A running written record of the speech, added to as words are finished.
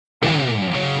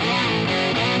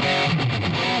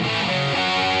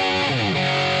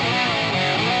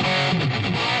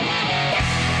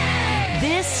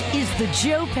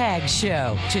Joe Pags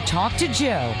Show. To talk to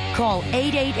Joe, call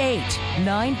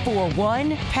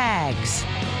 888-941-PAGS.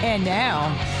 And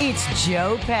now, it's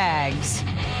Joe Pags.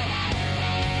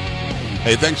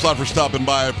 Hey, thanks a lot for stopping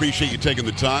by. I appreciate you taking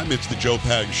the time. It's the Joe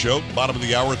Pags Show. Bottom of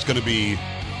the hour, it's going to be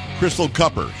Crystal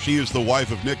Cupper. She is the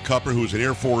wife of Nick Cupper, who's an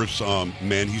Air Force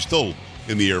man. He's still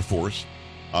in the Air Force.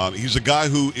 He's a guy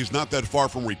who is not that far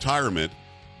from retirement,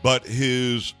 but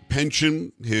his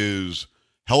pension, his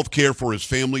health care for his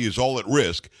family is all at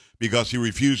risk because he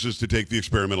refuses to take the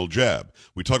experimental jab.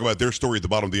 We talk about their story at the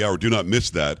bottom of the hour. Do not miss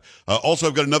that. Also,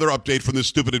 I've got another update from this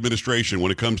stupid administration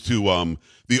when it comes to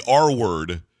the R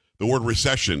word, the word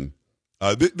recession.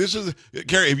 This is,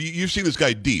 Carrie, you've seen this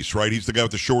guy Deese, right? He's the guy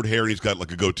with the short hair and he's got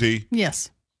like a goatee. Yes.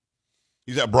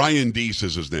 He's got Brian Deese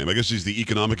is his name. I guess he's the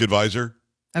economic advisor.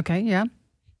 Okay, yeah.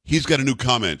 He's got a new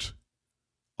comment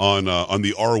on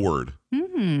the R word.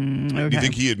 Okay. Do you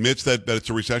think he admits that it's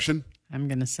a recession? I'm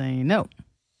going to say no.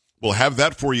 We'll have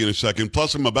that for you in a second.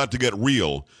 Plus, I'm about to get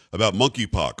real about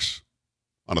monkeypox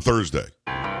on a Thursday.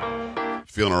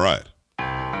 Feeling all right?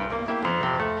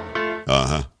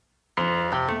 Uh-huh.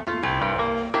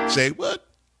 Say what?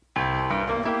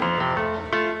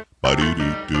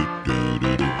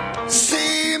 Ba-do-do-do-do-do-do.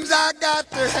 Seems I got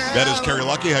to have That is Carrie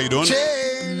Lucky. How you doing?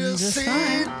 Just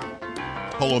fine.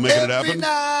 Polo making it happen.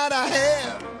 Night I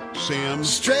have Sam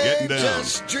getting down.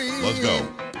 dream. Let's go.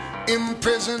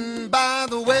 Imprisoned by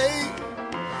the way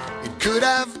it could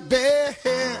have been.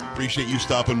 Appreciate you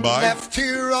stopping by Left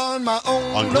here on my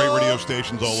own. on great radio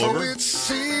stations all so over, it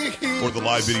seems or the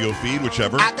live video feed,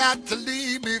 whichever. I got to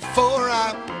leave before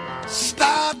I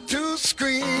start to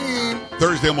scream.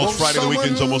 Thursday, almost Friday, the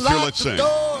weekend's almost here. Let's sing.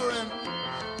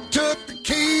 Took the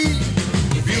key.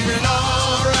 Feeling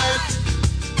all right.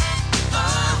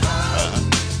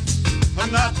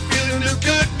 I'm not feeling too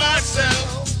good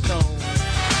myself. No.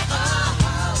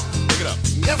 Pick it up.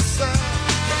 Yes, sir.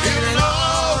 Feeling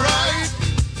all right.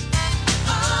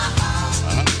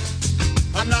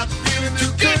 I'm not feeling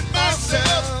too good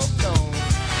myself. No.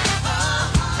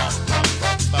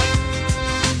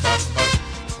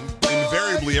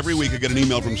 Invariably, every week I get an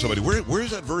email from somebody. Where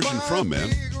is that version from, man?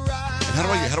 And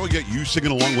how do I get you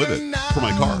singing along with it for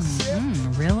my car?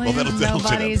 Really? Well, that'll say that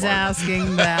Nobody's part.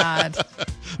 asking that.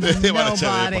 They might have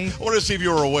said Nobody. it. I want to see if you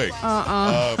were awake. And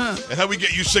how do we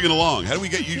get you singing along? How do we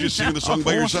get you just singing the song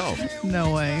by yourself?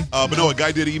 No way. But no, a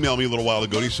guy did email me a little while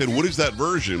ago, and he said, what is that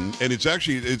version? And it's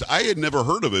actually, I had never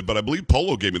heard of it, but I believe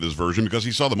Polo gave me this version because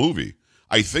he saw the movie.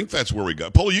 I think that's where we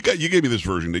got. Polo, you gave me this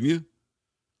version, didn't you?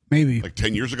 Maybe. Like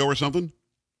 10 years ago or something?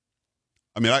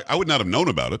 I mean, I would not have known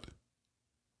about it.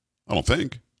 I don't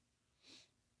think.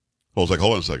 I was like,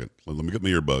 hold on a second. Let me get my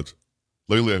earbuds.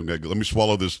 Let me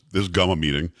swallow this gum I'm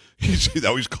eating.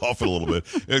 Now he's coughing a little bit.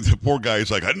 And the poor guy is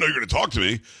like, I didn't know you were going to talk to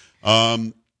me.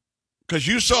 Because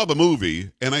you saw the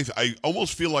movie, and I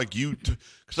almost feel like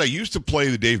because I used to play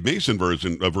the Dave Mason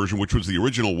version, which was the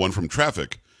original one from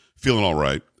Traffic, Feeling All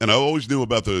Right. And I always knew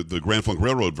about the Grand Funk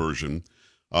Railroad version.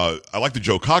 I like the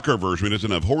Joe Cocker version. It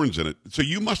doesn't have horns in it. So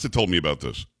you must have told me about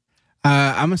this.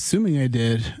 I'm assuming I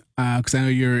did, because I know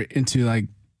you're into like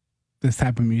this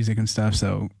type of music and stuff.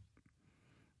 So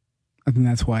I think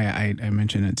that's why I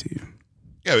mentioned it to you.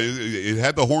 Yeah, it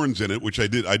had the horns in it, which I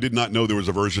did. I did not know there was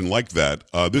a version like that.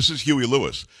 This is Huey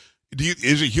Lewis.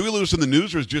 Is it Huey Lewis in the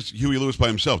news, or is it just Huey Lewis by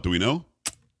himself? Do we know?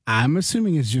 I'm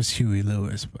assuming it's just Huey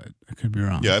Lewis, but I could be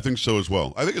wrong. Yeah, I think so as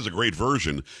well. I think it's a great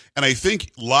version, and I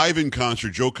think live in concert,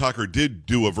 Joe Cocker did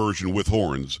do a version with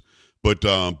horns, but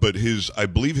I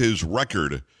believe his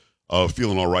record of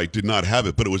Feeling All Right did not have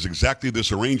it, but it was exactly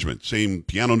this arrangement. Same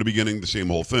piano in the beginning, the same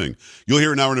whole thing. You'll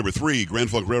hear in hour number 3, Grand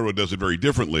Funk Railroad does it very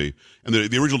differently, and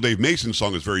the original Dave Mason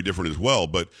song is very different as well,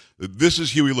 but this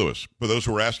is Huey Lewis, for those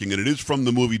who are asking, and it is from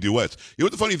the movie Duets. You know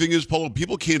what the funny thing is, Paulo?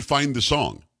 People can't find the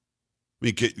song. I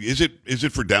mean, is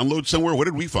it for download somewhere? Where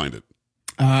did we find it?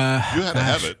 You had to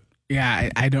have it. Yeah,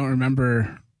 I don't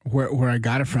remember where I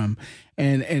got it from,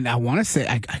 and I want to say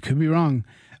I could be wrong,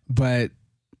 but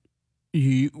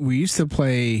we used to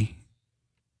play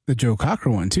the Joe Cocker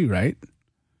one too, right?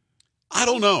 I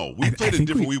don't know. We played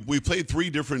think we played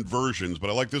 3 different versions, but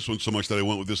I like this one so much that I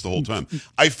went with this the whole time.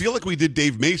 I feel like we did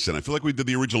Dave Mason. I feel like we did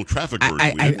the original Traffic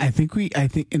version. I think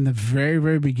in the very,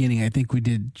 very beginning, I think we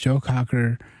did Joe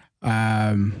Cocker,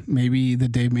 maybe the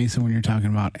Dave Mason one you're talking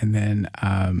about, and then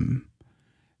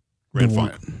Grand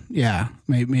Funk. Yeah,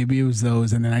 maybe it was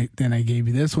those, and then I gave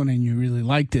you this one, and you really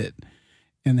liked it.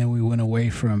 And then we went away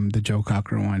from the Joe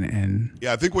Cocker one. And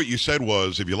yeah, I think what you said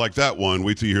was, if you like that one,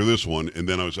 wait till you hear this one. And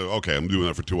then I was like, okay, I'm doing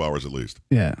that for 2 hours at least.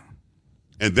 Yeah.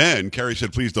 And then Carrie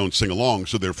said, please don't sing along.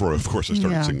 So therefore, of course, I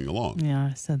started singing along. Yeah,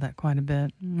 I said that quite a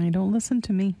bit. They don't listen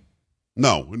to me.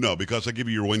 No, because I give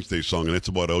you your Wednesday song, and it's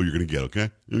about all you're going to get.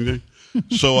 Okay.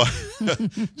 So,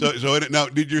 now,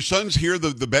 did your sons hear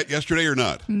the bet yesterday or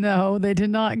not? No, they did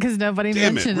not because nobody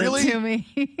Damn mentioned it, really? to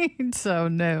me. So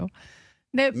no.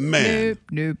 Nope. Man.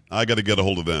 Nope. I got to get a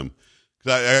hold of them.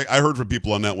 'Cause I heard from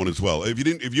people on that one as well.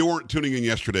 If you weren't tuning in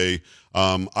yesterday,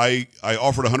 I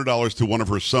offered $100 to one of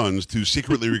her sons to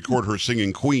secretly record her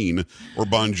singing Queen or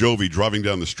Bon Jovi driving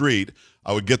down the street.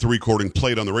 I would get the recording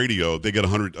played on the radio. They get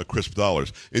 $100 crisp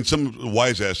dollars. And some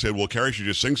wise ass said, "Well, Carrie should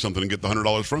just sing something and get the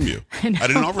 $100 from you." I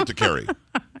didn't offer it to Carrie.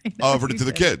 I offered it to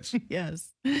the kids. Yes.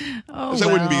 'Cause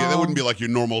that wouldn't be like your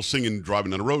normal singing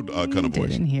driving down the road kind of voice.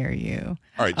 Didn't hear you.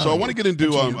 All right, so I want to get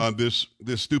into this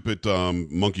stupid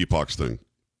monkeypox thing.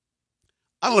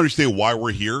 I don't understand why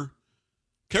we're here.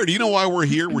 Carrie, do you know why we're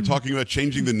here? We're talking about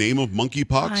changing the name of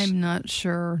monkeypox. I'm not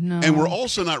sure. No. And we're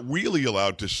also not really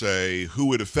allowed to say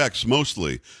who it affects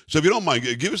mostly. So if you don't mind,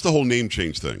 give us the whole name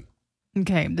change thing.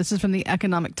 Okay, this is from the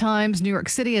Economic Times. New York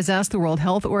City has asked the World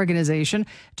Health Organization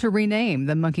to rename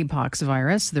the monkeypox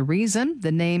virus. The reason?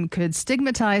 The name could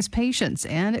stigmatize patients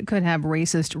and it could have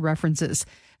racist references.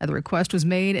 The request was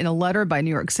made in a letter by New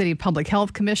York City Public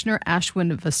Health Commissioner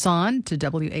Ashwin Vasan to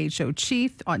WHO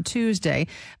chief on Tuesday.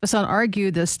 Vasan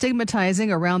argued the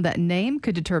stigmatizing around that name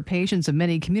could deter patients of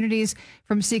many communities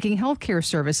from seeking health care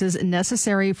services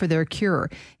necessary for their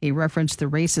cure. He referenced the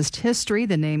racist history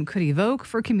the name could evoke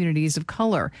for communities of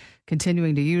color.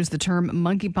 Continuing to use the term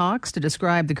monkeypox to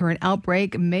describe the current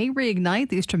outbreak may reignite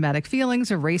these traumatic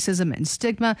feelings of racism and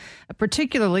stigma,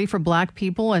 particularly for Black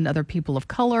people and other people of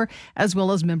color, as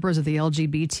well as members of the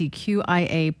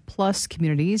LGBTQIA plus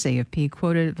communities, AFP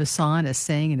quoted Vasan as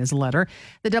saying in his letter.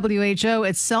 The WHO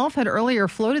itself had earlier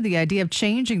floated the idea of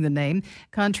changing the name.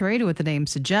 Contrary to what the name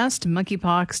suggests,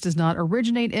 monkeypox does not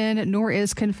originate in nor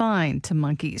is confined to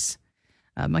monkeys.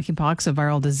 Monkeypox, a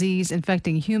viral disease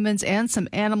infecting humans and some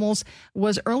animals,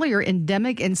 was earlier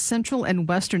endemic in Central and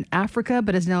Western Africa,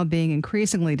 but is now being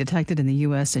increasingly detected in the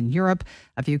U.S. and Europe.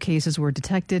 A few cases were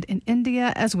detected in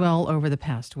India as well over the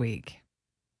past week.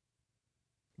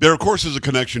 There, of course, is a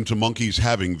connection to monkeys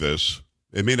having this.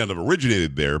 It may not have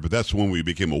originated there, but that's when we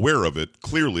became aware of it,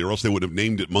 clearly, or else they would have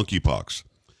named it monkeypox.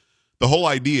 The whole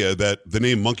idea that the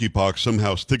name monkeypox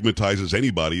somehow stigmatizes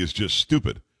anybody is just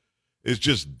stupid. It's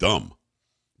just dumb.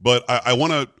 But I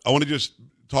want to just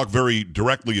talk very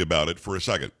directly about it for a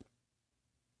second.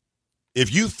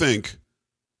 If you think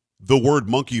the word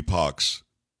monkeypox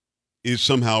is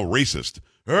somehow racist,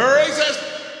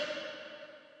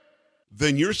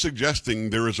 then you're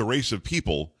suggesting there is a race of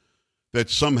people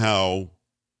that somehow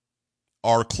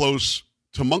are close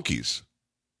to monkeys.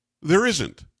 There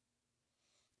isn't.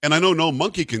 And I know no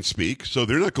monkey can speak, so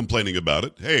they're not complaining about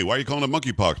it. Hey, why are you calling it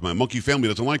monkeypox? My monkey family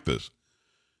doesn't like this.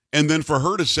 And then for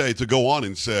her to go on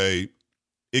and say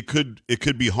it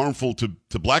could be harmful to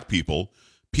Black people,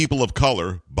 people of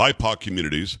color, BIPOC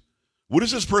communities. What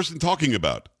is this person talking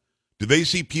about? Do they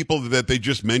see people that they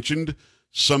just mentioned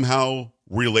somehow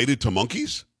related to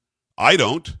monkeys? I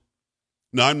don't.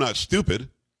 Now, I'm not stupid.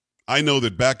 I know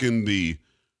that back in the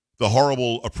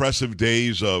horrible, oppressive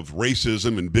days of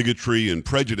racism and bigotry and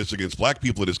prejudice against Black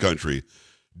people in this country,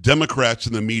 Democrats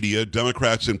in the media,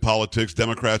 Democrats in politics,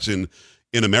 Democrats in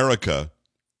America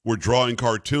were drawing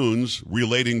cartoons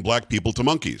relating Black people to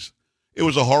monkeys. It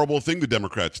was a horrible thing the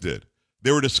Democrats did.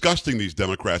 They were disgusting, these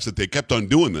Democrats, that they kept on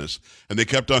doing this. And they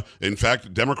kept on, in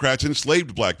fact, Democrats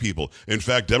enslaved Black people. In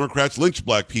fact, Democrats lynched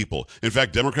Black people. In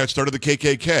fact, Democrats started the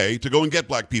KKK to go and get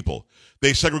Black people.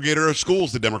 They segregated our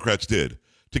schools, the Democrats did,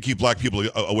 to keep Black people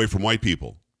away from white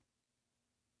people.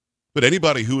 But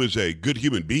anybody who is a good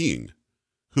human being,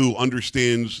 who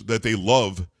understands that they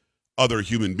love other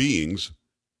human beings,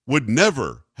 would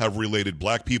never have related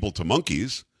Black people to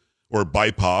monkeys or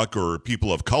BIPOC or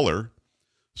people of color.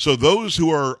 So those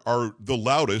who are the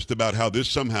loudest about how this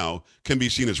somehow can be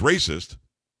seen as racist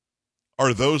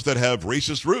are those that have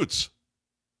racist roots.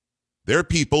 They're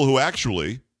people who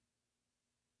actually,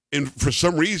 and for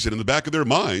some reason in the back of their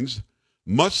minds,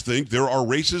 must think there are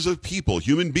races of people,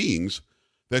 human beings,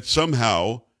 that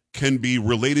somehow can be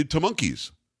related to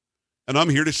monkeys. And I'm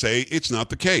here to say it's not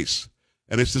the case.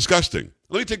 And it's disgusting.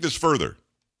 Let me take this further.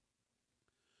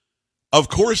 Of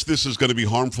course, this is going to be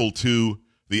harmful to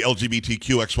the LGBTQ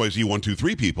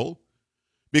XYZ123 people,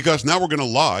 because now we're going to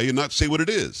lie and not say what it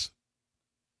is.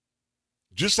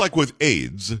 Just like with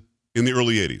AIDS in the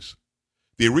early 80s.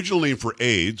 The original name for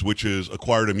AIDS, which is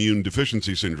acquired immune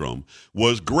deficiency syndrome,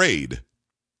 was GRAID,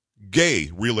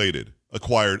 gay-related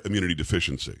acquired immunity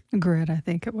deficiency. GRID, I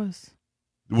think it was.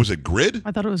 Was it GRID?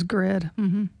 I thought it was GRID.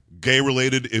 Mm-hmm.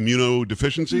 Gay-related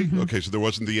immunodeficiency? Mm-hmm. Okay, so there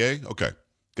wasn't the A? Okay,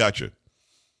 gotcha.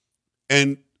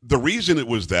 And the reason it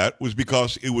was that was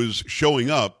because it was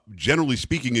showing up, generally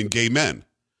speaking, in gay men.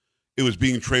 It was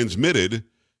being transmitted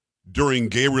during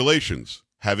gay relations,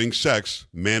 having sex,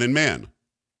 man and man.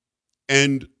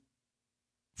 And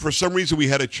for some reason, we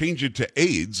had to change it to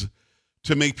AIDS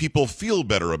to make people feel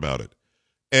better about it.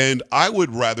 And I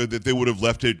would rather that they would have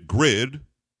left it GRID,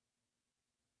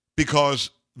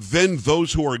 because then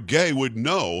those who are gay would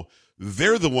know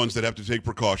they're the ones that have to take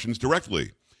precautions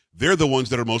directly. They're the ones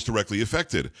that are most directly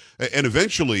affected. And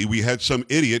eventually, we had some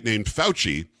idiot named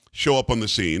Fauci show up on the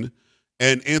scene,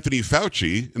 and Anthony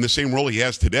Fauci, in the same role he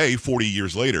has today, 40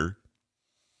 years later,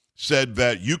 said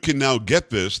that you can now get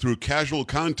this through casual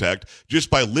contact just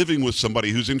by living with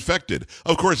somebody who's infected.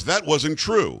 Of course, that wasn't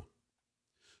true.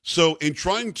 So in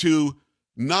trying to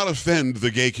not offend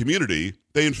the gay community,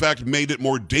 they in fact made it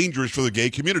more dangerous for the gay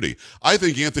community. I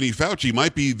think Anthony Fauci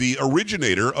might be the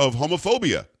originator of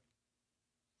homophobia.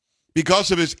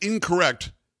 Because of his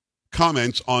incorrect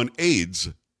comments on AIDS,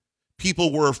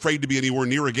 people were afraid to be anywhere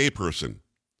near a gay person.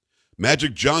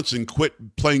 Magic Johnson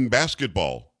quit playing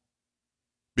basketball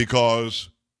because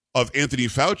of Anthony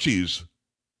Fauci's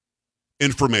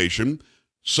information.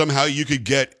 Somehow you could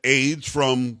get AIDS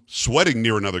from sweating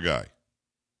near another guy.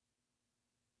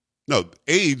 No,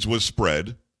 AIDS was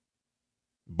spread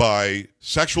by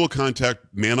sexual contact,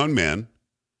 man on man.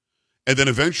 And then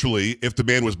eventually, if the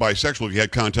man was bisexual, if he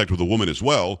had contact with a woman as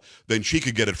well, then she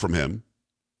could get it from him.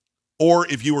 Or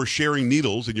if you were sharing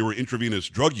needles and you were an intravenous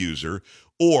drug user,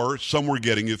 or some were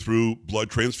getting it through blood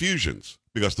transfusions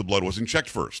because the blood wasn't checked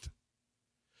first.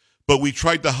 But we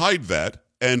tried to hide that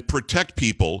and protect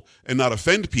people and not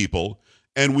offend people,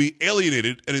 and we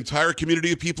alienated an entire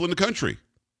community of people in the country.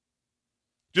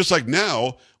 Just like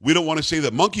now, we don't want to say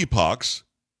that monkeypox,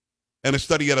 and a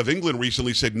study out of England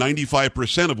recently said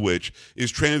 95% of which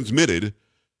is transmitted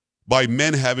by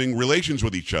men having relations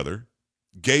with each other,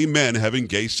 gay men having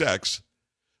gay sex.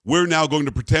 We're now going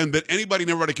to pretend that anybody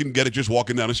and everybody can get it just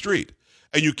walking down the street.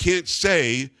 And you can't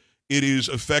say it is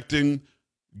affecting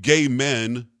gay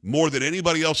men more than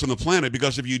anybody else on the planet,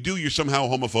 because if you do, you're somehow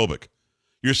homophobic.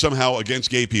 You're somehow against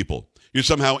gay people. You're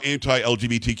somehow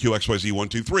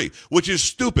anti-LGBTQXYZ123, which is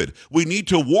stupid. We need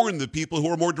to warn the people who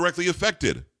are more directly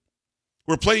affected.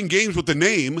 We're playing games with the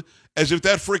name as if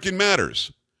that freaking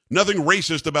matters. Nothing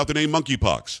racist about the name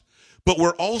monkeypox. But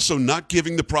we're also not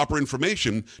giving the proper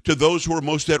information to those who are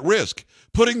most at risk,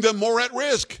 putting them more at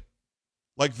risk,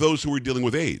 like those who are dealing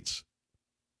with AIDS.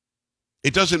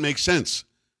 It doesn't make sense.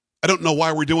 I don't know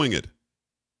why we're doing it.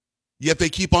 Yet they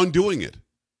keep on doing it.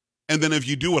 And then if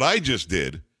you do what I just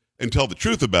did and tell the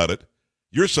truth about it,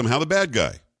 you're somehow the bad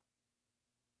guy.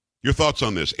 Your thoughts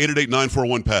on this?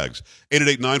 888-941-PAGS.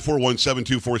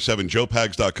 888-941-7247.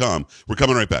 JoePags.com. We're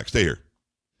coming right back. Stay here.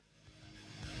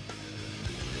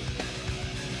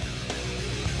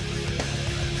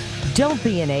 Don't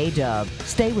be an A-dub.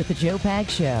 Stay with the Joe Pags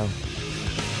Show.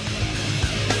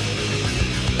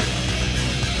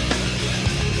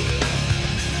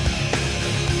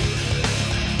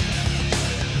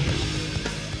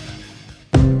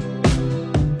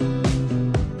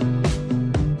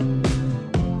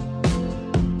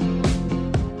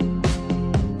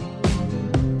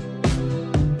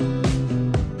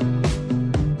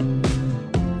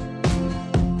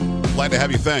 Glad to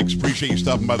have you. Thanks. Appreciate you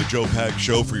stopping by the Joe Pags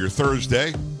Show for your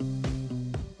Thursday.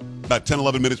 About 10,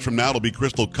 11 minutes from now, it'll be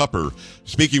Crystal Cupper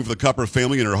speaking for the Cupper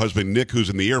family and her husband, Nick, who's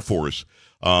in the Air Force.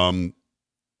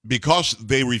 Because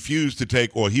they refuse to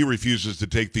take, or he refuses to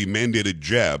take the mandated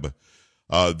jab,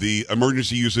 the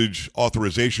emergency usage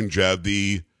authorization jab,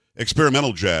 the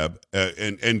experimental jab,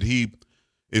 and he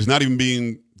is not even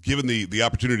being given the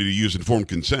opportunity to use informed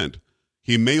consent.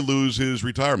 He may lose his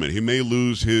retirement. He may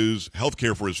lose his health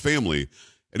care for his family.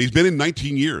 And he's been in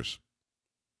 19 years.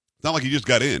 It's not like he just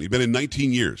got in. He's been in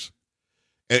 19 years.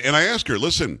 And I asked her,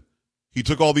 listen, he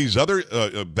took all these other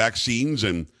vaccines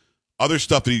and other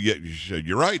stuff that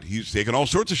you're right, he's taken all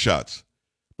sorts of shots.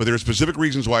 But there are specific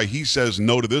reasons why he says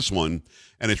no to this one,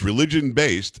 and it's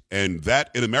religion-based, and that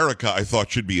in America I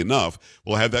thought should be enough.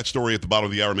 We'll have that story at the bottom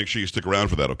of the hour. Make sure you stick around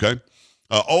for that, okay?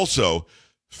 Also,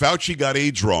 Fauci got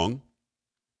AIDS wrong.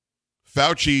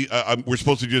 Fauci, we're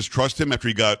supposed to just trust him after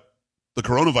he got the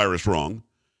coronavirus wrong.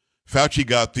 Fauci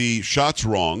got the shots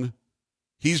wrong.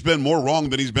 He's been more wrong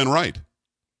than he's been right.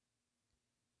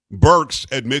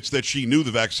 Birx admits that she knew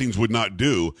the vaccines would not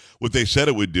do what they said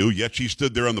it would do, yet she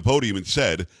stood there on the podium and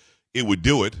said it would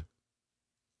do it.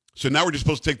 So now we're just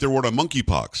supposed to take their word on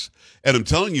monkeypox. And I'm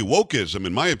telling you, wokeism,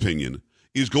 in my opinion,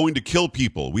 is going to kill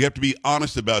people. We have to be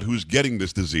honest about who's getting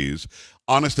this disease,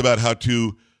 honest about how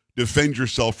to defend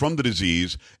yourself from the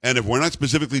disease. And if we're not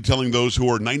specifically telling those who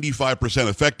are 95%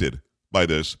 affected, by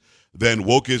this, then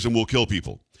wokeism will kill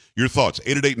people. Your thoughts,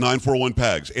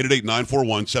 888-941-PAGS,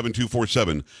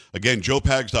 888-941-7247. Again,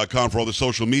 joepags.com for all the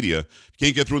social media. If you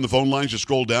can't get through in the phone lines, just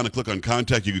scroll down and click on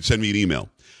contact. You can send me an email.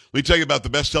 Let me tell you about the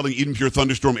best-selling Eden Pure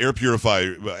Thunderstorm air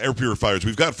purifiers.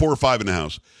 We've got 4 or 5 in the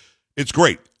house. It's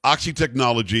great. Oxy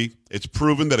technology. It's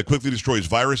proven that it quickly destroys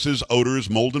viruses, odors,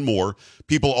 mold, and more.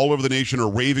 People all over the nation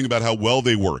are raving about how well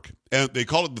they work. And they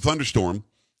call it the Thunderstorm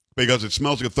because it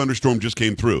smells like a thunderstorm just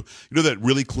came through. You know that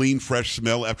really clean, fresh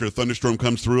smell after a thunderstorm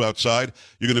comes through outside?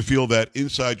 You're going to feel that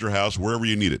inside your house, wherever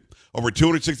you need it. Over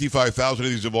 265,000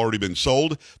 of these have already been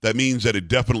sold. That means that it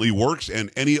definitely works,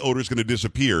 and any odor is going to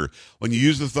disappear. When you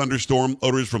use the Thunderstorm,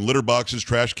 odors from litter boxes,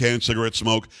 trash cans, cigarette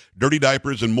smoke, dirty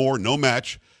diapers, and more, no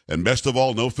match. And best of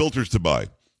all, no filters to buy.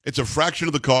 It's a fraction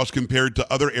of the cost compared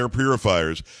to other air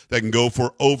purifiers that can go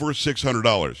for over $600.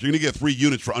 You're going to get 3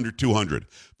 units for under $200.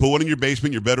 Put one in your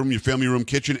basement, your bedroom, your family room,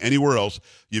 kitchen, anywhere else.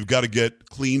 You've got to get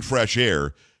clean, fresh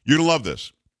air. You're going to love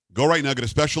this. Go right now. Get a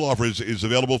special offer is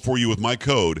available for you with my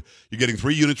code. You're getting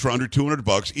 3 units for under $200.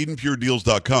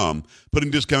 EdenPureDeals.com. Put in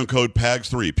discount code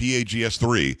PAGS3,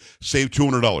 P-A-G-S-3. Save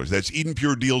 $200. That's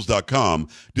EdenPureDeals.com.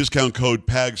 Discount code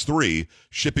PAGS3.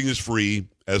 Shipping is free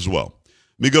as well.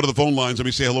 Let me go to the phone lines. Let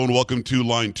me say hello and welcome to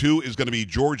line 2 is going to be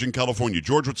George in California.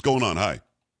 George, what's going on? Hi.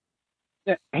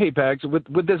 Hey, Pags.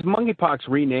 With this monkeypox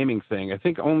renaming thing, I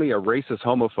think only a racist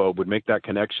homophobe would make that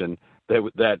connection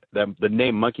that the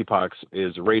name monkeypox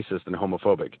is racist and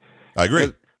homophobic. I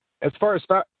agree. As far as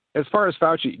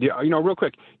Fauci, real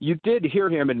quick, you did hear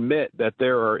him admit that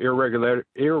there are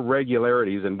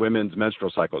irregularities in women's menstrual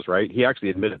cycles, right? He actually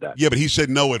admitted that. Yeah, but he said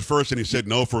no at first, and he said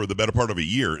no for the better part of a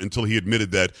year until he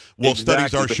admitted that, well, exactly,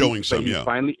 studies are showing some, yeah.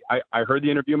 Finally, I heard the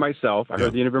interview myself.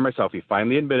 He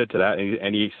finally admitted to that,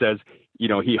 and he says,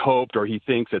 he hoped or he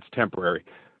thinks it's temporary.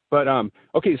 But,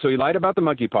 okay, so he lied about the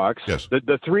monkeypox. Yes.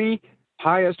 The 3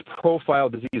 highest profile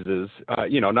diseases,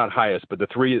 not highest, but the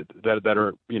 3 that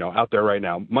are, out there right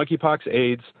now, monkeypox,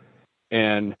 AIDS,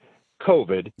 and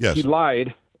COVID. Yes. He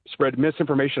lied, spread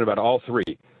misinformation about all 3.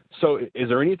 So is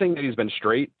there anything that he's been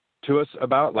straight to us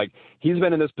about? Like, he's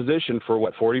been in this position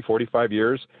for 40, 45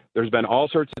 years. There's been all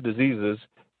sorts of diseases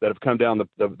that have come down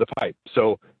the pipe.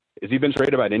 So has he been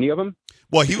straight about any of them?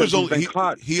 Well, he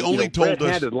only told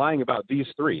us lying about these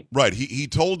 3. Right. He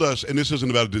told us, and this isn't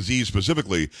about a disease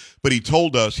specifically, but he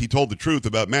told the truth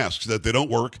about masks, that they don't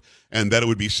work and that it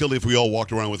would be silly if we all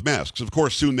walked around with masks. Of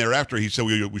course, soon thereafter, he said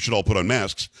we should all put on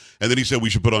masks. And then he said we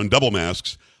should put on double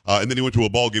masks. And then he went to a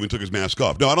ball game and took his mask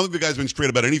off. No, I don't think the guy's been straight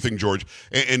about anything, George.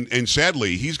 And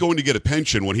sadly, he's going to get a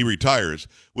pension when he retires,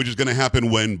 which is going to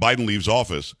happen when Biden leaves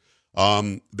office.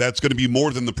 That's going to be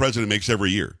more than the president makes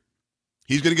every year.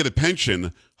 He's going to get a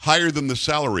pension higher than the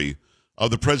salary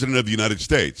of the president of the United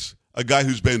States, a guy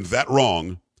who's been that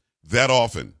wrong that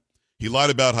often. He lied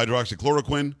about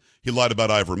hydroxychloroquine. He lied about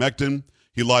ivermectin.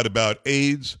 He lied about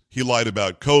AIDS. He lied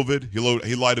about COVID.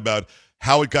 He lied about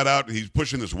how it got out. He's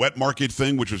pushing this wet market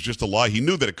thing, which was just a lie. He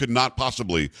knew that it could not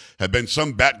possibly have been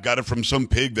some bat got it from some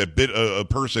pig that bit a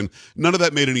person. None of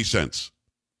that made any sense.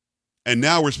 And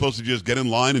now we're supposed to just get in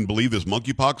line and believe this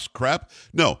monkeypox crap?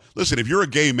 No. Listen, if you're a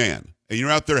gay man and you're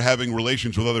out there having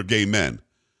relations with other gay men,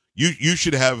 you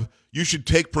should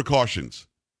take precautions.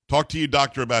 Talk to your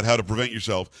doctor about how to prevent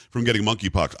yourself from getting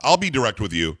monkeypox. I'll be direct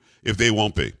with you if they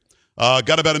won't be.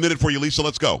 Got about a minute for you, Lisa.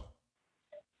 Let's go.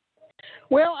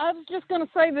 Well, I was just going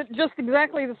to say that just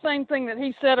exactly the same thing that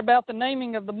he said about the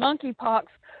naming of the monkeypox,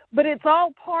 but it's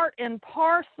all part and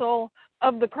parcel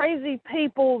of the crazy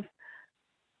people's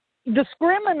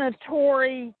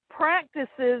discriminatory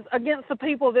practices against the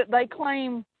people that they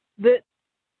claim that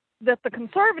the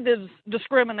conservatives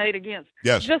discriminate against.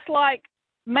 Yes. Just like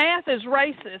math is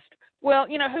racist. Well,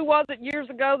 who was it years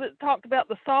ago that talked about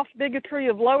the soft bigotry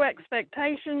of low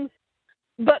expectations?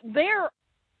 But they're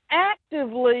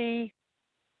actively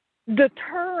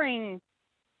deterring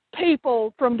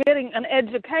people from getting an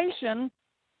education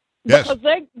because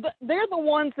they're the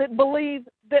ones that believe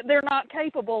that they're not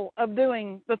capable of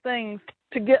doing the things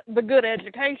to get the good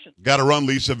education. Got to run,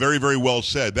 Lisa. Very, very well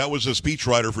said. That was a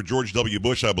speechwriter for George W.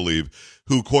 Bush, I believe,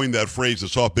 who coined that phrase, the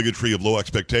soft bigotry of low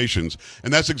expectations.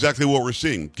 And that's exactly what we're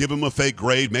seeing. Give them a fake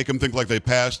grade, make them think like they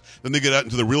passed, then they get out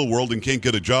into the real world and can't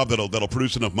get a job that'll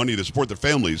produce enough money to support their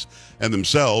families and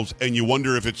themselves, and you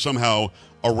wonder if it's somehow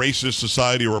a racist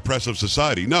society or oppressive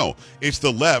society. No, it's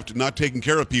the left not taking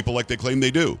care of people like they claim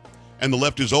they do. And the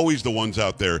left is always the ones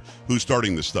out there who's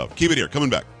starting this stuff. Keep it here. Coming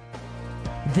back.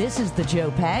 This is the Joe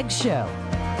Pags Show.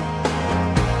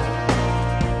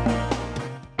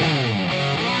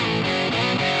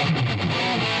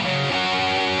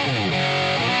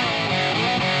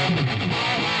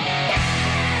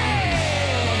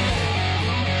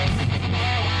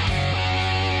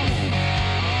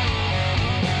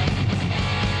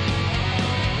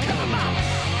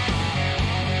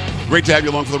 Great to have you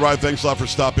along for the ride. Thanks a lot for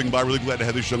stopping by. Really glad to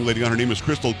have this young lady on. Her name is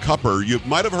Crystal Cupper. You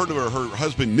might have heard of her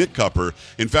husband, Nick Cupper.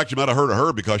 In fact, you might have heard of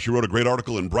her because she wrote a great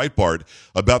article in Breitbart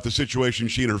about the situation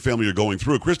she and her family are going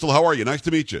through. Crystal, how are you? Nice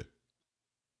to meet you.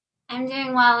 I'm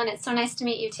doing well, and it's so nice to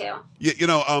meet you, too.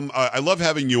 I love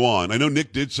having you on. I know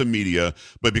Nick did some media,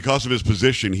 but because of his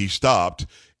position, he stopped.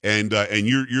 And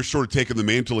you're sort of taking the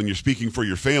mantle and you're speaking for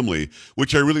your family,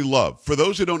 which I really love. For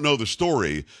those who don't know the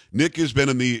story, Nick has been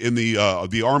in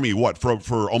the Army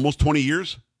for almost 20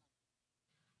 years.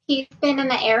 He's been in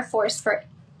the Air Force for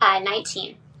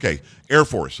 19. Okay, Air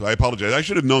Force. I apologize. I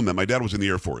should have known that. My dad was in the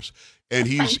Air Force, and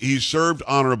he's served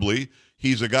honorably.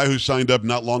 He's a guy who signed up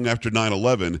not long after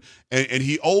 9/11, and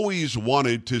he always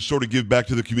wanted to sort of give back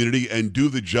to the community and do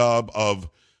the job of.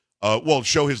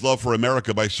 Show his love for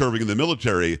America by serving in the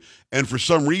military. And for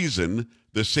some reason,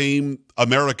 the same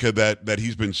America that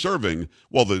he's been serving,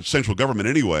 the central government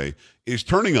anyway, is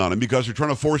turning on him because they're trying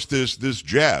to force this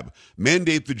jab.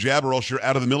 Mandate the jab or else you're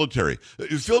out of the military.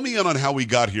 Fill me in on how we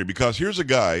got here, because here's a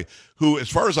guy who, as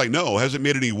far as I know, hasn't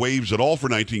made any waves at all for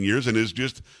 19 years and has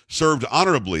just served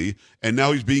honorably, and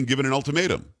now he's being given an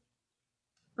ultimatum.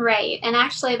 Right. And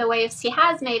actually, the waves he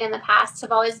has made in the past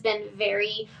have always been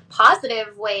very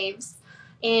positive waves.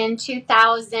 In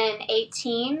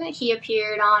 2018, he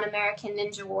appeared on American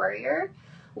Ninja Warrior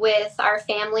with our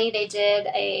family. They did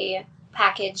a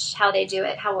package, how they do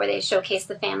it, where they showcase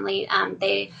the family.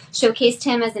 They showcased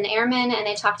him as an airman, and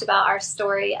they talked about our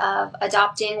story of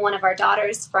adopting one of our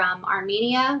daughters from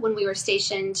Armenia when we were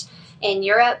stationed in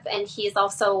Europe. And he's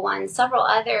also won several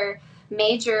other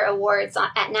major awards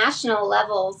at national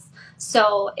levels.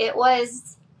 So it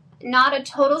was not a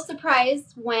total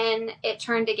surprise when it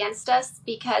turned against us,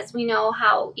 because we know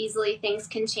how easily things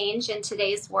can change in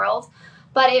today's world.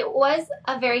 But it was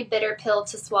a very bitter pill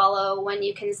to swallow when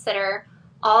you consider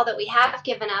all that we have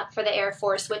given up for the Air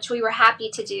Force, which we were happy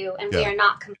to do. And we are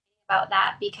not complaining about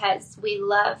that, because we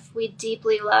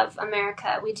deeply love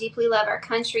America. We deeply love our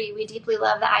country. We deeply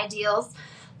love the ideals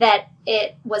that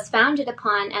it was founded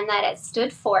upon and that it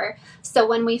stood for. So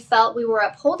when we felt we were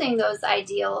upholding those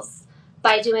ideals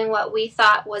by doing what we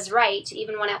thought was right,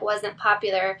 even when it wasn't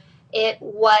popular, it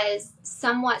was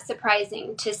somewhat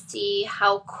surprising to see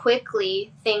how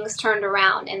quickly things turned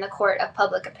around in the court of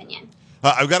public opinion.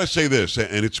 I've got to say this,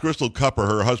 and it's Crystal Cupper.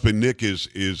 Her husband, Nick, is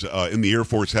in the Air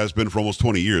Force, has been for almost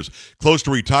 20 years, close to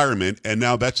retirement, and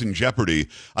now that's in jeopardy.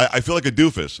 I feel like a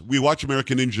doofus. We watch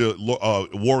American Ninja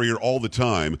Warrior all the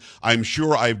time. I'm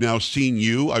sure I've now seen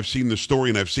you, I've seen the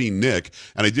story, and I've seen Nick,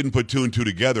 and I didn't put two and two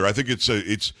together. I think it's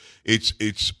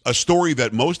a story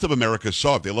that most of America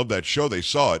saw. If they love that show, they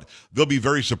saw it. They'll be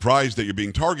very surprised that you're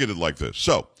being targeted like this.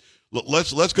 So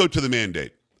let's go to the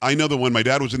mandate. I know that when my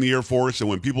dad was in the Air Force and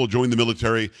when people joined the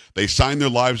military, they signed their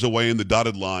lives away in the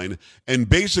dotted line and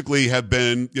basically have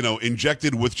been,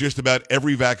 injected with just about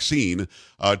every vaccine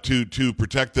to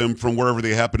protect them from wherever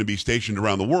they happen to be stationed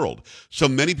around the world. So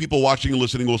many people watching and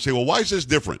listening will say, well, why is this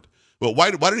different? Well,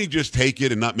 why didn't he just take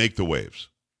it and not make the waves?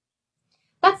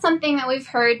 That's something that we've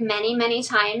heard many, many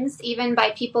times, even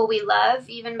by people we love,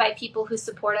 even by people who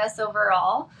support us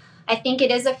overall. I think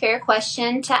it is a fair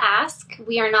question to ask.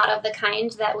 We are not of the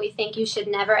kind that we think you should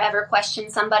never, ever question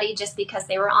somebody just because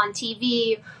they were on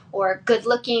TV or good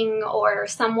looking or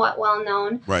somewhat well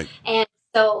known. Right. And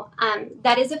so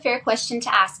that is a fair question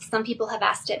to ask. Some people have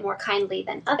asked it more kindly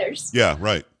than others. Yeah,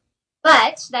 right.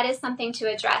 But that is something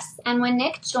to address. And when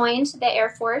Nick joined the Air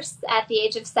Force at the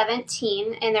age of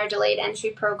 17 in their delayed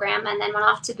entry program and then went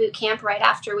off to boot camp right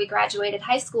after we graduated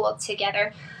high school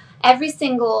together, every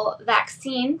single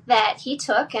vaccine that he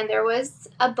took, and there was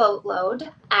a boatload,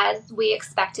 as we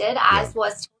expected, as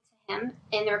was told to him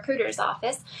in the recruiter's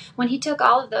office, when he took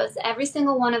all of those, every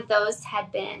single one of those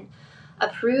had been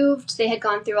approved. They had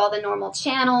gone through all the normal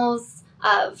channels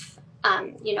of,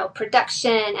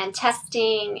 production and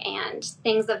testing and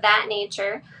things of that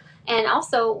nature. And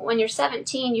also, when you're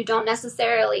 17, you don't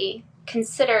necessarily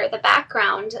consider the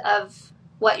background of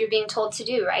what you're being told to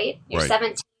do, right? You're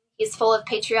 17. He's full of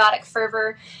patriotic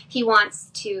fervor. He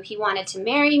wanted to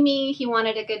marry me. He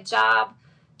wanted a good job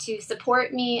to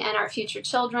support me and our future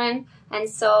children. And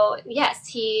so, yes,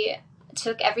 he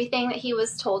took everything that he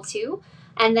was told to.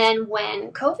 And then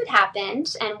when COVID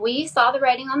happened and we saw the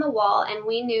writing on the wall and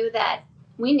we knew that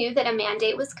a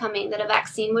mandate was coming, that a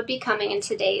vaccine would be coming in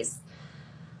today's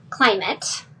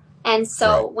climate. And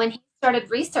so when he started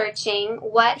researching,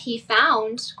 what he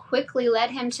found quickly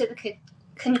led him to the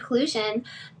conclusion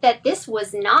that this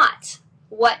was not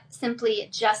simply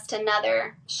just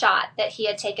another shot that he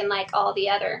had taken like all the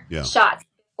other shots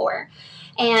before.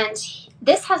 And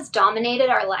this has dominated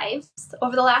our lives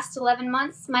over the last 11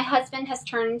 months. My husband has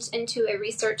turned into a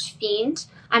research fiend.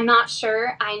 I'm not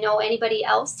sure I know anybody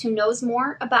else who knows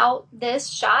more about this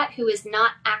shot who is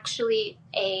not actually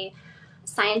a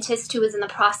scientist who is in the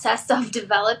process of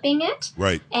developing it.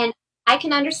 Right. And I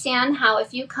can understand how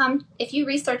if you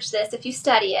research this, if you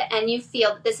study it, and you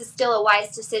feel that this is still a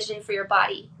wise decision for your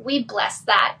body, we bless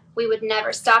that. We would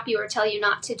never stop you or tell you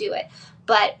not to do it.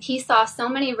 But he saw so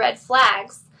many red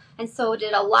flags, and so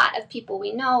did a lot of people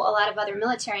we know, a lot of other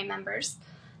military members.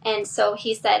 And so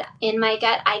he said, in my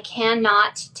gut, I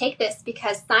cannot take this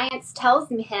because science tells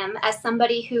him, as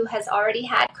somebody who has already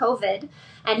had COVID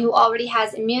and who already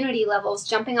has immunity levels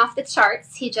jumping off the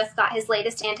charts. He just got his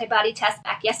latest antibody test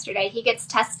back yesterday. He gets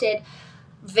tested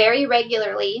very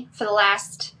regularly for the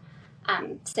last,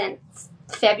 since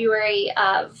February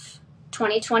of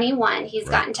 2021. He's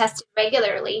gotten tested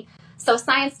regularly. So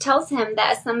science tells him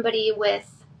that as somebody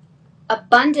with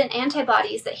abundant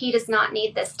antibodies that he does not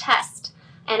need this test.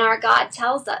 And our God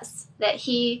tells us that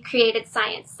he created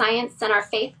science. Science and our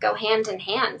faith go hand in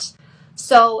hand.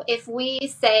 So if we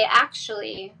say,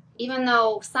 actually, even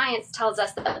though science tells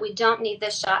us that we don't need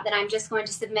this shot, that I'm just going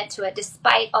to submit to it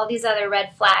despite all these other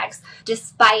red flags,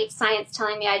 despite science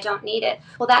telling me I don't need it,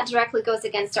 well, that directly goes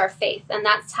against our faith. And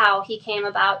that's how he came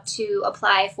about to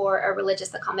apply for a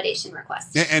religious accommodation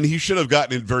request. And he should have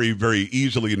gotten it very, very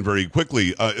easily and very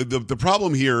quickly. The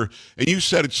problem here, and you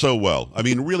said it so well, I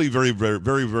mean, really very, very,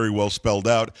 very, very well spelled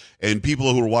out, and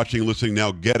people who are watching and listening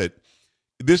now get it.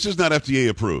 This is not FDA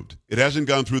approved. It hasn't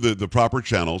gone through the proper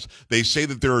channels. They say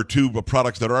that there are two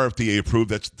products that are FDA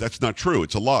approved. That's not true.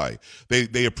 It's a lie.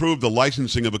 They approved the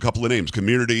licensing of a couple of names,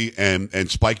 Community and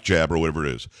Spike Jab or whatever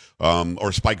it is,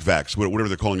 or Spike Vax, whatever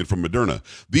they're calling it from Moderna.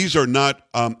 These are not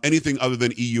anything other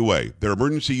than EUA. They're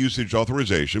emergency usage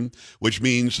authorization, which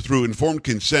means through informed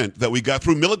consent that we got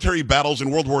through military battles in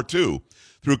World War II.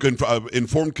 Through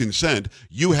informed consent,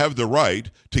 you have the right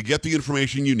to get the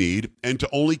information you need and to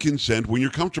only consent when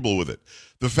you're comfortable with it.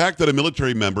 The fact that a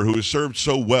military member who has served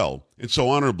so well and so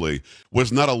honorably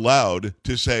was not allowed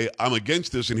to say, I'm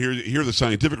against this, and here are the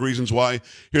scientific reasons why,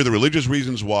 here are the religious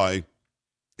reasons why,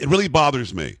 it really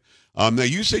bothers me. Now,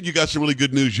 you said you got some really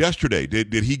good news yesterday.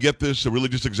 Did he get this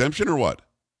religious exemption or what?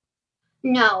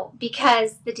 No,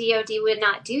 because the DoD would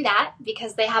not do that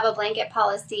because they have a blanket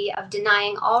policy of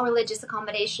denying all religious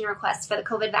accommodation requests for the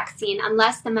COVID vaccine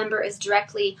unless the member is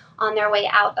directly on their way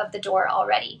out of the door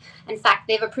already. In fact,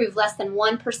 they've approved less than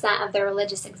 1% of their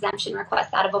religious exemption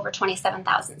requests out of over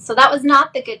 27,000. So that was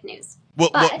not the good news. Well,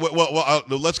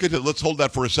 let's hold that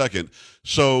for a second.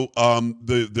 So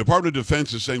the Department of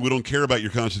Defense is saying we don't care about your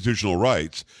constitutional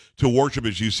rights to worship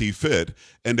as you see fit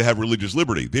and to have religious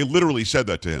liberty. They literally said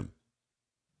that to him.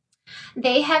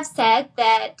 They have said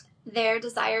that their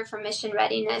desire for mission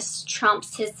readiness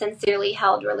trumps his sincerely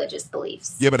held religious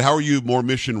beliefs. Yeah, but how are you more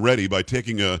mission ready by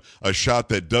taking a shot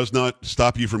that does not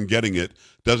stop you from getting it,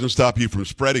 doesn't stop you from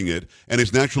spreading it, and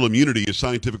its natural immunity is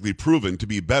scientifically proven to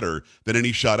be better than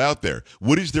any shot out there?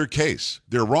 What is their case?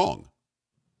 They're wrong.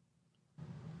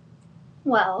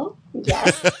 Well,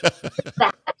 yes,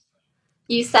 that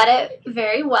you said it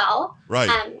very well.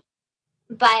 Right.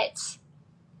 But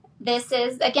this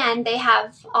is, again, they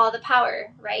have all the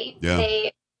power, right? Yeah.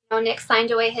 Nick signed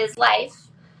away his life,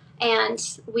 and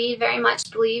we very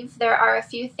much believe there are a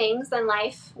few things in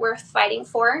life worth fighting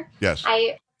for. Yes.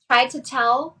 I tried to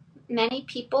tell many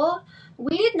people,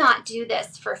 we did not do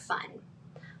this for fun.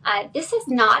 This has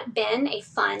not been a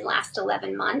fun last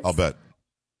 11 months. I'll bet.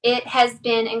 It has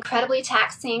been incredibly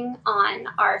taxing on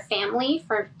our family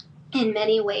in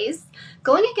many ways.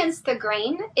 Going against the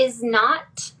grain is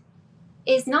not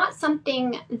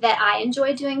something that I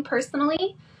enjoy doing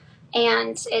personally,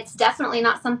 and it's definitely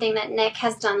not something that Nick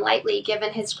has done lightly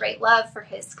given his great love for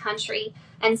his country.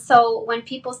 And so when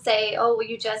people say, oh,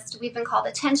 we've been called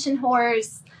attention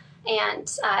whores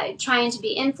and trying to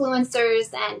be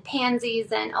influencers and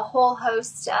pansies and a whole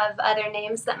host of other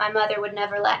names that my mother would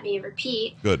never let me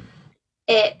repeat. Good.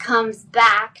 It comes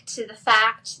back to the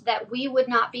fact that we would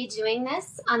not be doing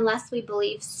this unless we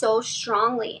believe so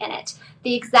strongly in it.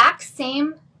 The exact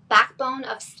same backbone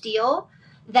of steel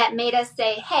that made us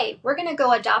say, hey, we're going to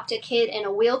go adopt a kid in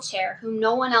a wheelchair whom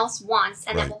no one else wants,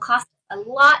 and Right. it will cost a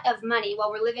lot of money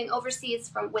while we're living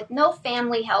overseas with no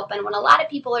family help, and when a lot of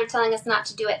people are telling us not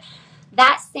to do it.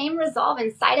 That same resolve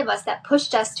inside of us that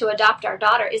pushed us to adopt our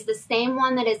daughter is the same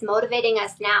one that is motivating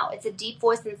us now. It's a deep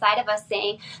voice inside of us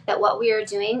saying that what we are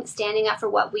doing, standing up for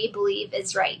what we believe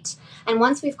is right. And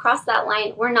once we've crossed that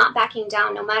line, we're not backing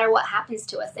down no matter what happens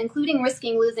to us, including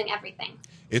risking losing everything.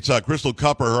 It's Crystal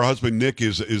Cupper. Her husband Nick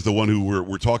is the one who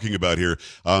we're talking about here.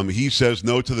 He says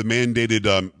no to the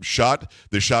mandated shot.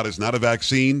 The shot is not a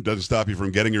vaccine. Doesn't stop you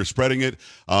from getting or spreading it.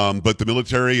 But the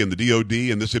military and the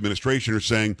DOD and this administration are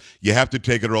saying you have to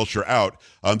take it or else you're out.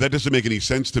 That doesn't make any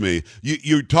sense to me.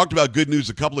 You talked about good news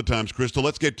a couple of times, Crystal.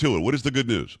 Let's get to it. What is the good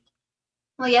news?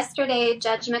 Well, yesterday,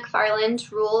 Judge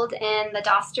McFarland ruled in the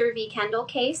Doster v. Kendall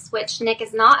case, which Nick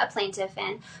is not a plaintiff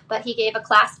in, but he gave a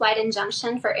class-wide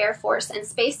injunction for Air Force and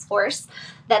Space Force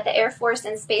that the Air Force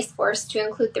and Space Force, to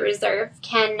include the reserve,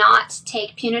 cannot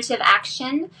take punitive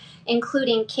action,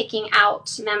 including kicking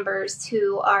out members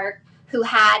who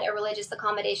had a religious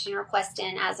accommodation request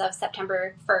in as of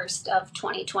September 1st of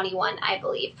 2021, I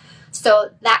believe.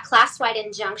 So that class-wide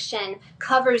injunction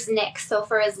covers Nick. So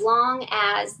for as long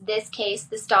as this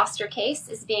Doster case,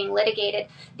 is being litigated,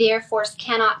 the Air Force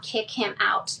cannot kick him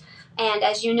out. And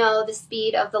as you know, the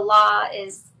speed of the law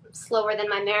is slower than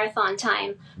my marathon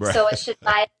time. Right. So it should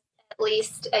buy at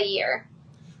least a year.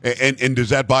 And does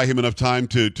that buy him enough time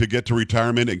to get to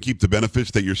retirement and keep the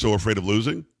benefits that you're so afraid of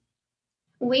losing?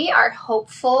 We are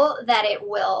hopeful that it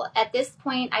will. At this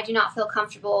point, I do not feel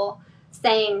comfortable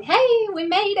saying, hey, we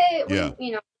made it,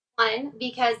 won,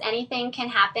 because anything can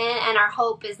happen, and our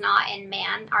hope is not in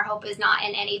man. Our hope is not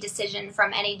in any decision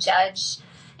from any judge,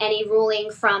 any ruling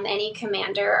from any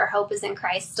commander. Our hope is in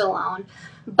Christ alone.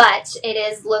 But it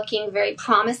is looking very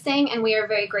promising, and we are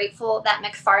very grateful that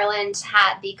McFarland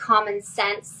had the common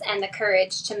sense and the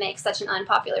courage to make such an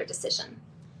unpopular decision.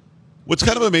 What's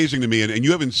kind of amazing to me, and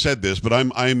you haven't said this, but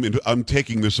I'm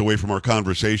taking this away from our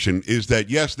conversation, is that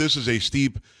yes, this is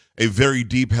a very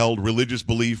deep-held religious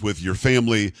belief with your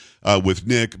family, with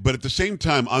Nick, but at the same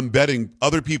time, I'm betting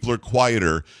other people are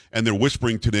quieter and they're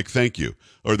whispering to Nick, thank you.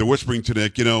 Or they're whispering to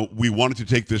Nick, we wanted to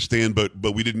take this stand, but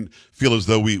we didn't feel as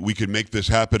though we could make this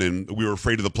happen, and we were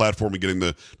afraid of the platform and getting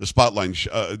the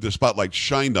spotlight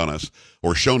shined on us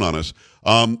or shown on us.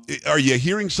 Are you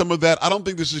hearing some of that? I don't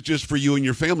think this is just for you and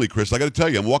your family, Chris. I got to tell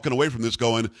you, I'm walking away from this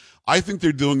going, I think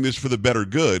they're doing this for the better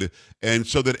good, and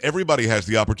so that everybody has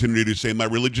the opportunity to say, my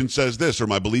religion says this, or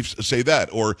my beliefs say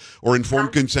that, or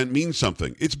informed consent means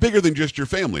something. It's bigger than just your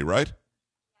family, right?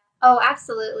 Oh,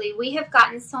 absolutely. We have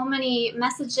gotten so many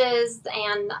messages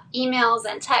and emails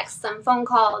and texts and phone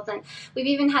calls, and we've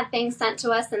even had things sent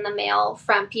to us in the mail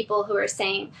from people who are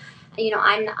saying,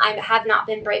 I have not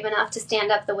been brave enough to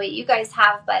stand up the way you guys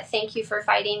have, but thank you for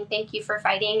fighting. Thank you for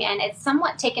fighting. And it's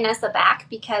somewhat taken us aback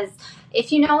because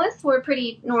if you know us, we're a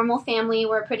pretty normal family.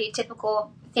 We're a pretty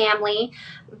typical family,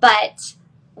 but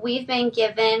we've been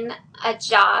given a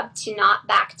job to not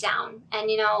back down. And,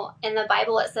 in the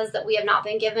Bible, it says that we have not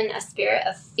been given a spirit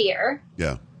of fear.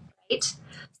 Yeah. Right?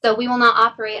 So we will not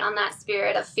operate on that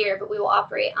spirit of fear, but we will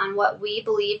operate on what we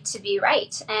believe to be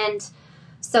right. And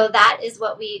so that is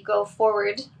what we go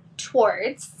forward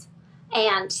towards.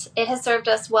 And it has served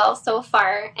us well so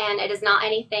far, and it is not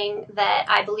anything that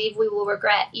I believe we will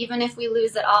regret. Even if we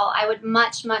lose it all, I would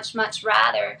much, much, much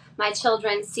rather my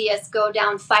children see us go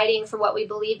down fighting for what we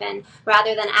believe in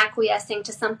rather than acquiescing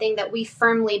to something that we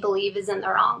firmly believe is in the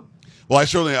wrong. Well,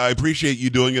 I appreciate you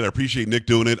doing it. I appreciate Nick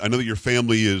doing it. I know that your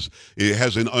family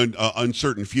has an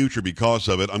uncertain future because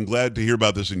of it. I'm glad to hear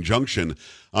about this injunction.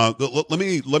 Let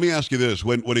me ask you this: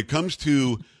 when it comes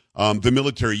to the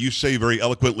military, you say very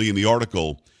eloquently in the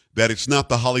article that it's not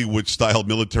the Hollywood-style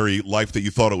military life that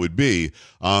you thought it would be,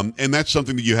 and that's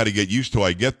something that you had to get used to.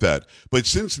 I get that, but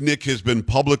since Nick has been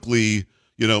publicly,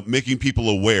 making people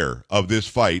aware of this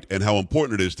fight and how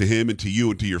important it is to him and to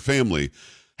you and to your family.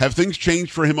 Have things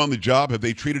changed for him on the job? Have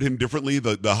they treated him differently?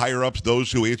 The higher-ups,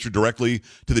 those who answer directly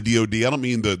to the DOD, I don't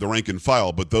mean the rank and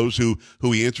file, but those who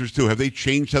he answers to, have they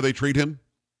changed how they treat him?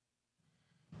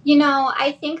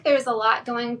 I think there's a lot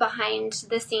going behind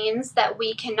the scenes that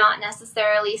we cannot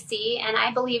necessarily see, and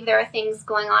I believe there are things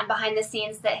going on behind the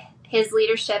scenes that his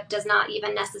leadership does not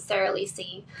even necessarily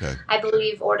see. Okay. I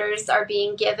believe orders are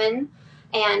being given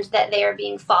and that they are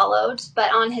being followed,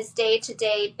 but on his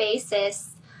day-to-day basis,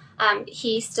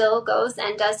 he still goes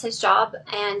and does his job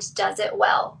and does it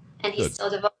well. And he still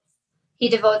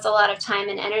devotes a lot of time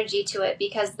and energy to it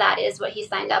because that is what he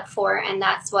signed up for and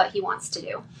that's what he wants to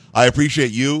do. I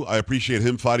appreciate you. I appreciate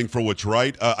him fighting for what's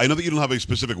right. I know that you don't have a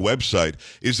specific website.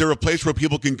 Is there a place where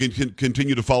people can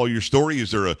continue to follow your story? Is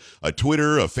there a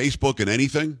Twitter, a Facebook, and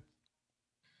anything?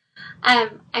 I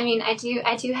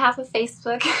do have a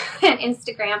Facebook and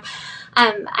Instagram.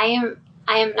 I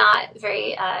am not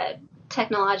very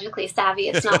technologically savvy.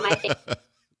 It's not my thing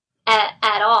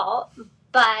at all,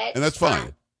 but and that's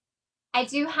fine.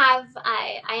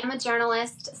 I am a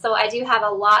journalist, so I do have a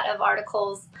lot of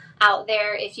articles out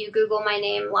there. If you Google my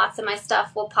name, lots of my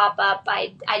stuff will pop up.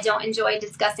 I don't enjoy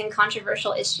discussing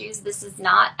controversial issues. This is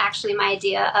not actually my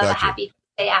idea of a happy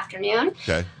Tuesday afternoon.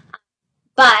 Okay.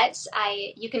 But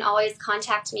you can always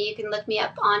contact me. You can look me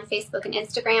up on Facebook and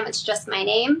Instagram. It's just my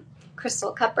name,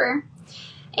 Crystal Cupper,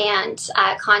 and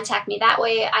contact me that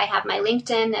way. I have my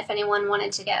LinkedIn if anyone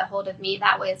wanted to get a hold of me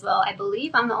that way as well. I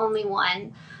believe I'm the only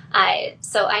one.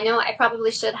 So I know I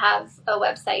probably should have a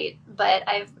website, but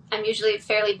I'm usually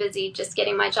fairly busy just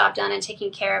getting my job done and taking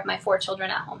care of my 4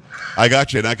 children at home. I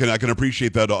got you, and I can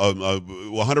appreciate that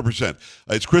 100%.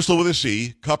 It's Crystal with a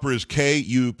C. Cupper is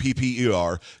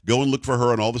Kupper. Go and look for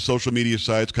her on all the social media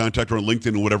sites. Contact her on LinkedIn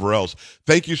and whatever else.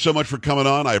 Thank you so much for coming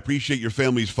on. I appreciate your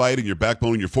family's fight and your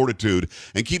backbone and your fortitude.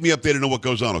 And keep me updated on what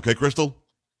goes on, okay, Crystal?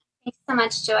 Thanks so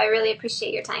much, Joe. I really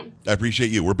appreciate your time. I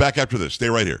appreciate you. We're back after this. Stay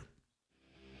right here.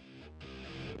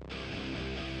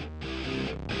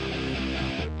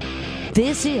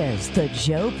 This is the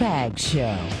Joe Pags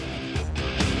Show.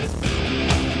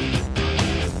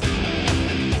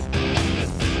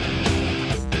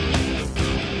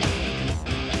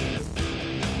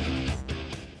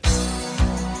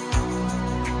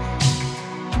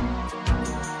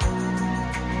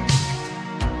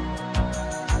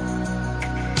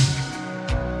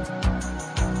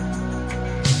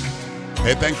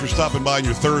 Hey, thanks for stopping by on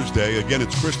your Thursday. Again,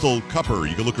 it's Crystal Cupper.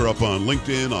 You can look her up on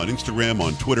LinkedIn, on Instagram,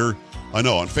 on Twitter. On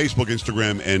Facebook,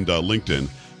 Instagram, and LinkedIn.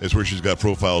 That's where she's got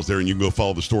profiles there, and you can go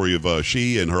follow the story of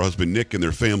she and her husband, Nick, and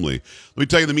their family. Let me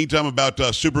tell you in the meantime about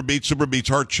Super Beets. Super Beets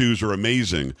Heart Chews are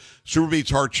amazing. Super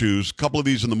Beets Heart Chews, a couple of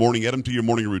these in the morning, add them to your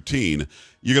morning routine.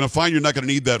 You're going to find you're not going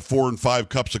to need that 4 and 5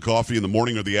 cups of coffee in the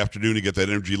morning or the afternoon to get that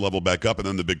energy level back up, and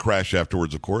then the big crash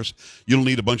afterwards, of course. You don't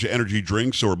need a bunch of energy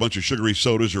drinks or a bunch of sugary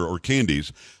sodas or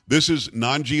candies. This is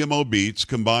non-GMO beets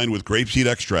combined with grapeseed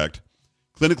extract,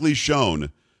 clinically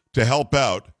shown to help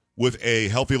out with a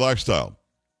healthy lifestyle,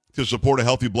 to support a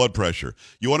healthy blood pressure.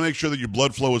 You want to make sure that your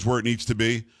blood flow is where it needs to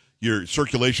be, your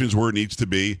circulation is where it needs to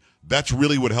be. That's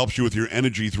really what helps you with your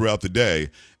energy throughout the day.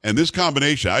 And this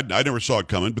combination, I never saw it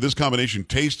coming, but this combination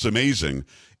tastes amazing.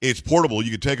 It's portable.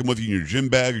 You can take them with you in your gym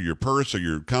bag or your purse or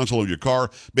your console of your car,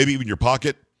 maybe even your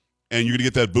pocket, and you're going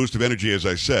to get that boost of energy, as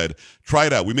I said. Try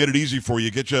it out. We made it easy for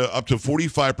you. Get you up to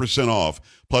 45% off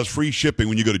plus free shipping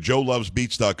when you go to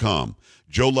joelovesbeats.com.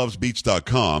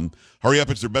 joelovesbeats.com. Hurry up.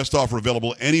 It's their best offer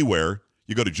available anywhere.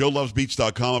 You go to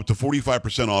joelovesbeats.com, up to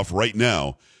 45% off right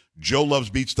now.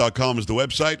 joelovesbeats.com is the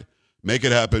website. Make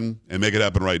it happen, and make it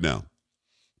happen right now.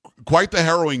 Quite the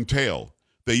harrowing tale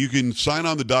that you can sign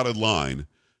on the dotted line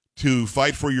to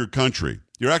fight for your country.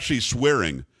 You're actually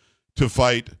swearing to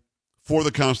fight for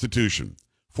the Constitution,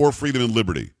 for freedom and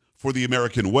liberty, for the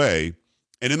American way.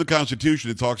 And in the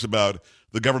Constitution, it talks about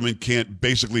the government can't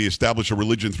basically establish a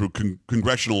religion through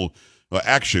congressional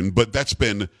action, but that's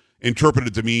been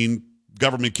interpreted to mean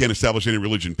government can't establish any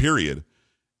religion, period.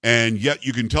 And yet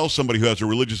you can tell somebody who has a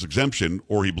religious exemption,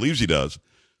 or he believes he does,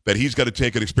 that he's got to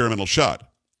take an experimental shot.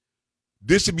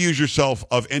 Disabuse yourself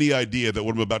of any idea that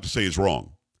what I'm about to say is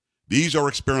wrong. These are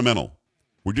experimental.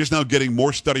 We're just now getting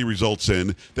more study results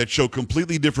in that show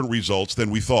completely different results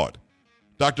than we thought.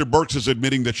 Dr. Birx is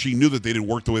admitting that she knew that they didn't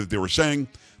work the way that they were saying,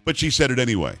 but she said it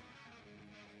anyway.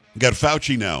 Got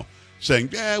Fauci now saying,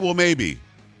 well, maybe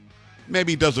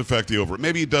it does affect the ovary.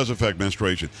 Maybe it does affect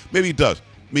menstruation. Maybe it does.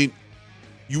 I mean,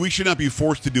 we should not be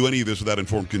forced to do any of this without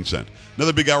informed consent.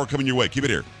 Another big hour coming your way. Keep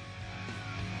it here.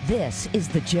 This is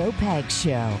the Joe Pags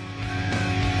Show.